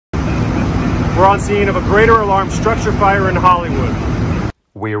We're on scene of a greater alarm structure fire in Hollywood.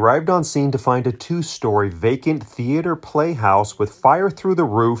 We arrived on scene to find a 2-story vacant theater playhouse with fire through the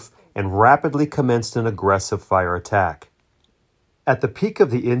roof and rapidly commenced an aggressive fire attack. At the peak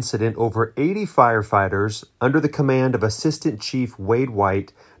of the incident, over 80 firefighters, under the command of Assistant Chief Wade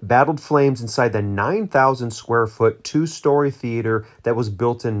White, battled flames inside the 9,000 square foot 2-story theater that was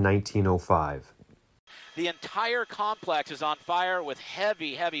built in 1905. The entire complex is on fire with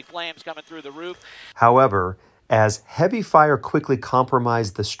heavy flames coming through the roof. However, as heavy fire quickly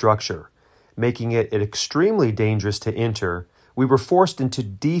compromised the structure, making it extremely dangerous to enter, we were forced into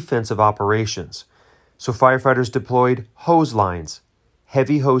defensive operations. So firefighters deployed hose lines,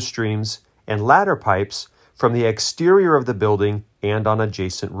 heavy hose streams, and ladder pipes from the exterior of the building and on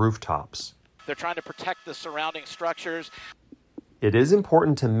adjacent rooftops. They're trying to protect the surrounding structures. It is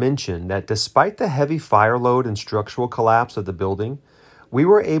important to mention that despite the heavy fire load and structural collapse of the building, we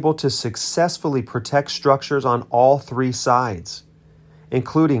were able to successfully protect structures on all 3 sides,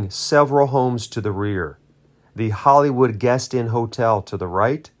 including several homes to the rear, the Hollywood Guest Inn Hotel to the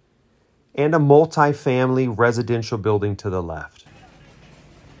right, and a multi-family residential building to the left.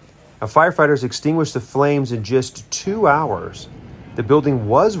 Now, firefighters extinguished the flames in just 2 hours. The building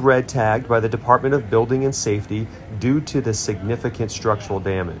was red tagged by the Department of Building and Safety due to the significant structural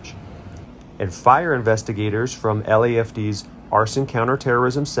damage. And fire investigators from LAFD's Arson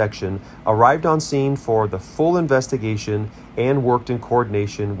Counterterrorism Section arrived on scene for the full investigation and worked in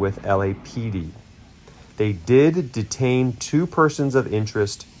coordination with LAPD. They did detain 2 persons of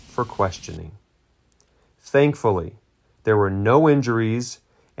interest for questioning. Thankfully, there were no injuries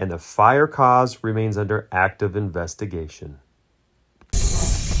and the fire cause remains under active investigation.